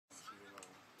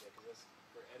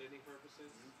editing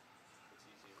purposes, it's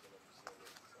easier for them to slow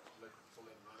it. So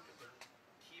let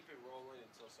keep it rolling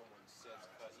until someone says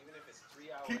cut, even if it's 3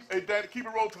 hours. Hey, Daddy, keep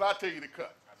it rolling till I tell you to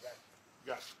cut. I got you.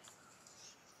 Gotcha.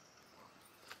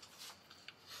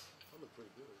 That looked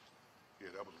pretty good. Yeah,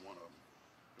 that was one of them.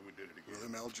 Then we did it again.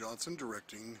 William L. Johnson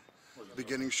directing the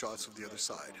beginning shots of The Other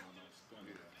Side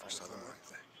for Southern Morning.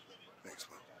 Thanks,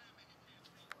 Will.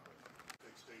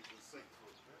 Next stage is sync.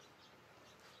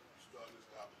 Starting to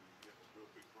stop and you get a real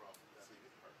big problem.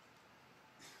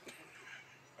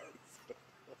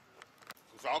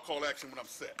 So I'll call action when I'm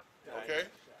set. Okay?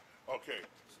 Okay.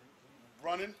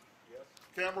 Running.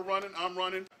 Camera running. I'm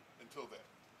running. Until then.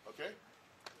 Okay?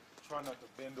 Try not to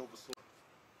bend over so.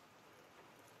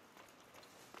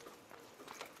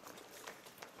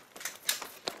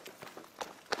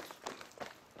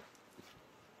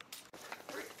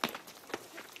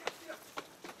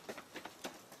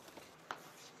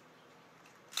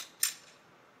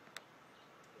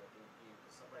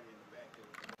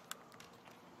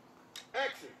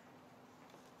 Action.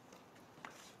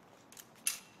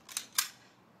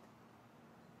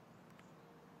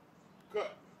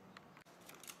 Cut.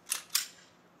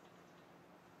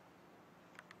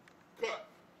 Cut.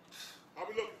 How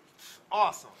we looking?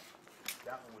 Awesome.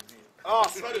 That one was it.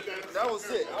 Awesome. Cut it, Daddy. That was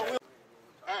it.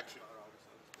 Action.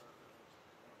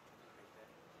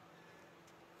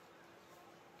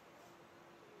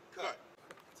 Cut.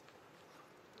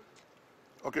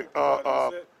 Okay,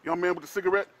 young man with the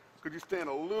cigarette, could you stand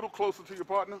a little closer to your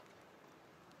partner?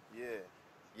 Yeah.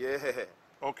 Yeah.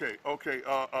 Okay,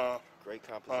 Great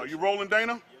composition. you rolling,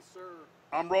 Dana? Yes, sir.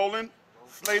 I'm rolling.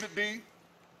 Slated D.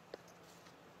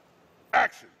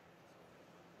 Action.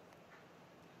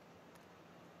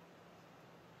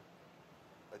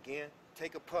 Again,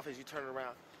 take a puff as you turn it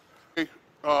around. Okay,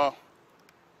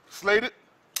 slated.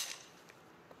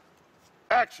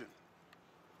 Action.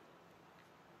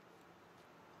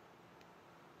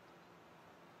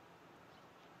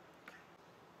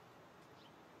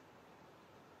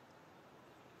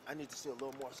 I need to see a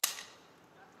little more.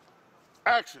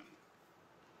 Action.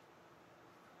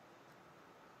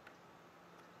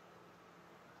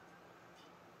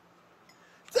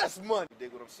 That's money. You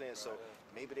dig what I'm saying? So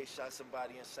maybe they shot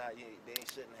somebody inside they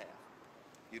shouldn't have.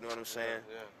 You know what I'm saying?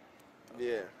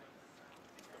 Yeah.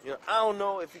 You know, I don't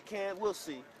know if you can. We'll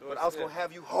see. But I was gonna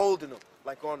have you holding them,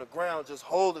 like on the ground, just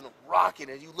holding them, rocking,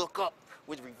 and you look up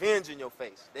with revenge in your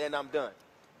face. Then I'm done.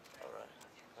 All right,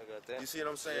 I got that. You see what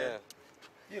I'm saying? Yeah.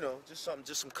 You know, just some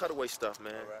cutaway stuff,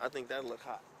 man. I think that'll look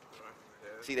hot.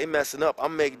 See, they messing up.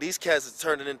 I'm making these cats is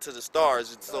turning into the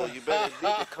stars, so you better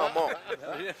they can come on.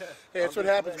 Hey, that's what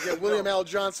happens. You get William L.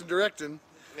 Johnson directing.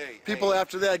 Hey, People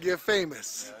after that get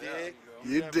famous. you dig?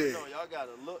 You never dig. know. Y'all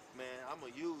gotta look, man. I'm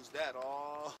gonna use that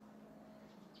all.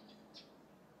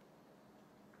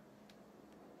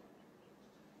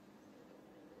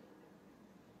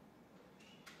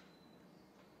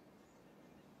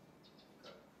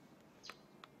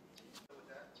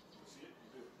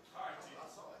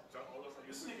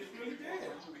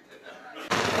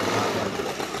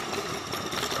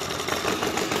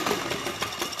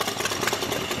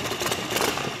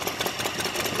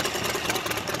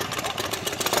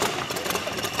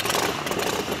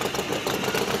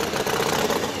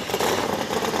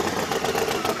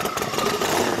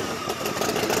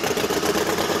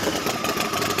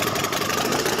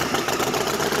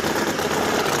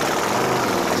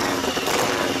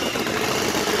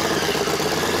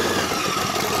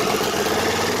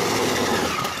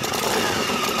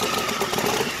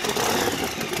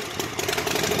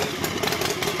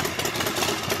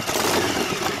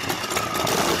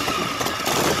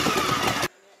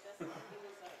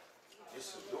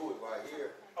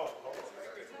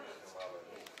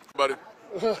 Buddy.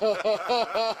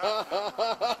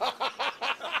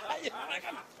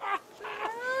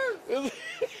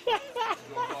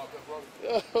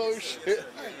 Oh, shit.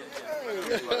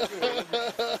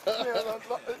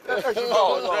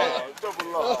 Double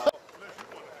law.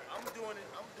 I'm doing it.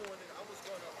 I was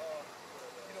gonna,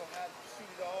 have shoot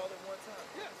it all at one time.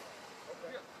 Yes.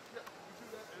 Okay. Yeah. You do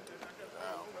that, and I got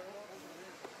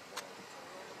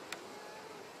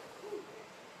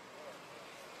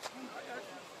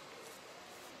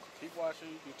Keep watching.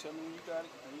 You tell me when you got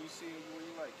it, and you see it when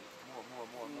you like it. More.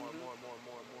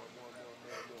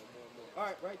 All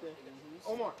right, right there.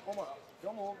 Omar. Come on.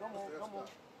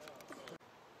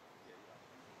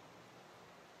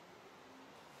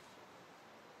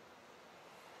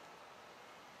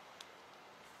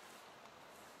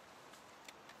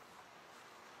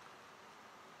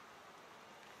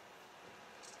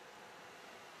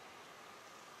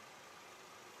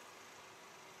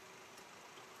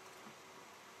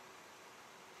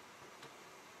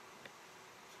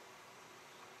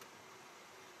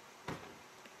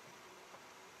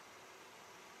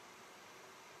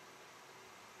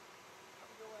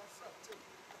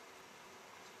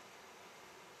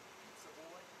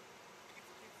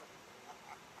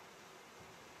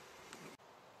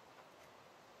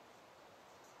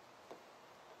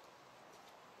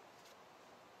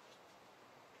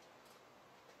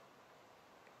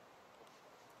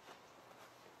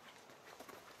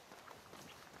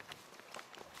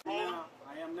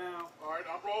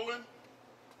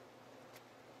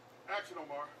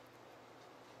 Omar.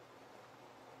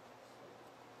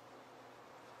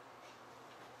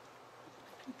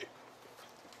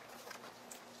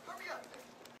 Hurry up.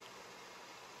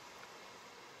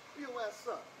 Where your ass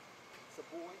up? It's a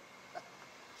boy.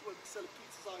 You want to be selling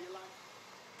pizzas all your life?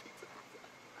 Pizza, pizza.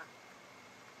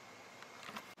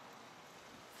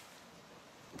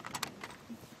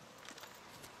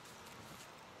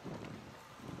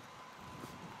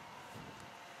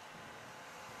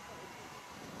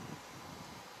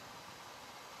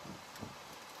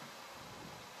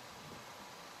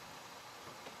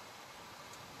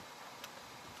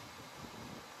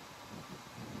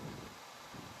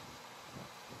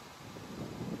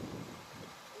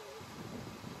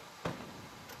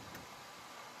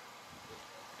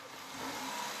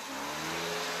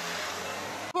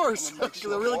 Of course, because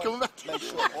they're really coming back. Make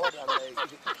sure order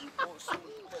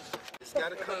it's got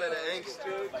to come at an angle.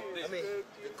 I mean,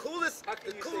 the coolest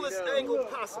angle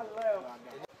possible.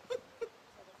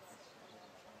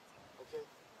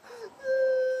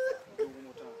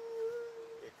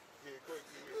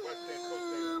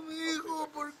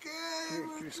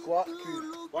 Can you squat?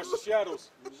 Watch the shadows.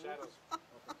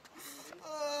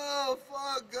 Oh,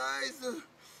 fuck, guys.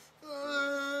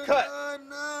 Cut.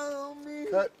 No, me.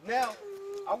 Cut. Now,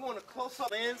 I want a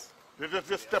close-up lens.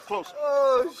 Just step closer.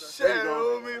 Oh, shit, There you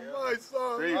go. homie, my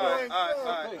son. There you go. All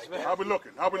right. How we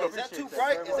looking? How we Is looking? that too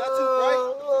bright? Is that too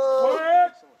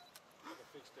What?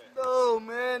 No,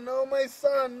 man, no, my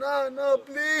son, no,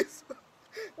 please.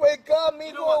 Wake up,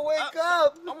 bright? Migo, wake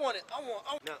up. I want it.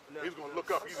 No. He's gonna look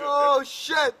up. He's Oh,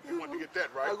 shit. He wanted to get that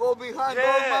I right. go behind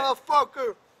Yeah. those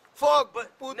motherfucker. Fuck,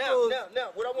 But putos. now,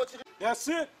 what I want you to do. That's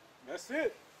it. That's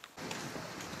it.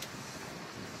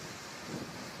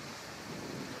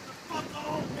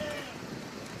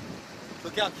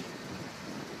 Look out.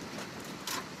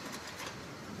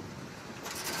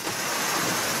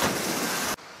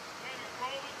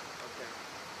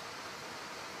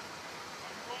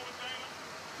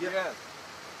 Yeah.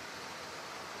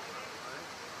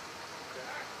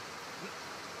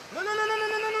 No.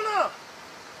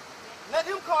 Let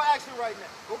him call action right now.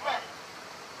 Go back.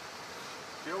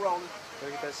 Still rolling.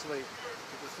 Gotta get that slate.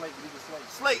 Get the slate. Get the slate.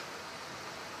 Slate.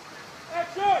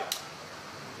 Action!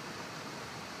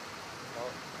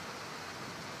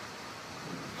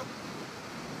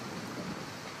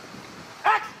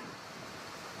 Action.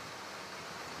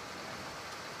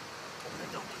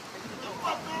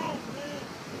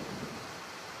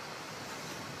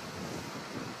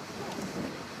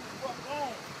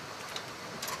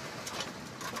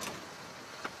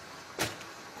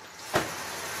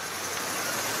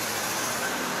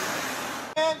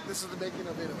 This is the making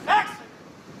of Italy. Action.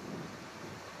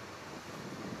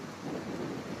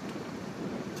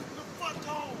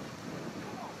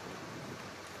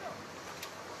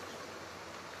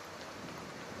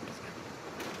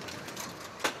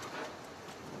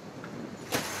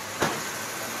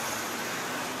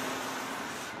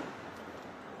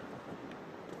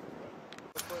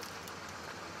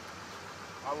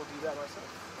 I will do that myself.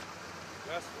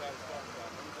 That's what I was talking about.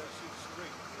 Let me just shoot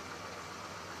straight.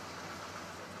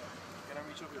 Can I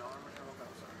reach over your arm?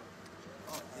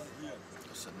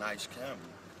 It's a nice camera.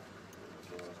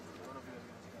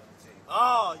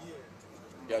 Oh,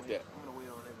 yeah. Got that. I'm gonna wait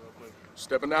on it real quick.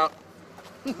 Stepping out.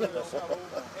 You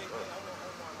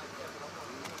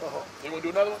want to do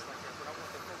another one?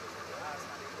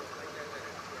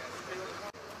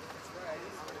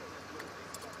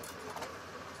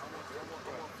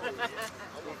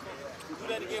 Do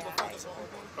that again, but focus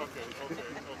on. Okay.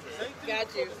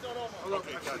 Got you. Hold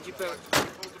on. Keep that.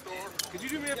 Could you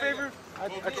do me a favor?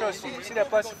 I trust you. You see that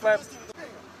plastic flap?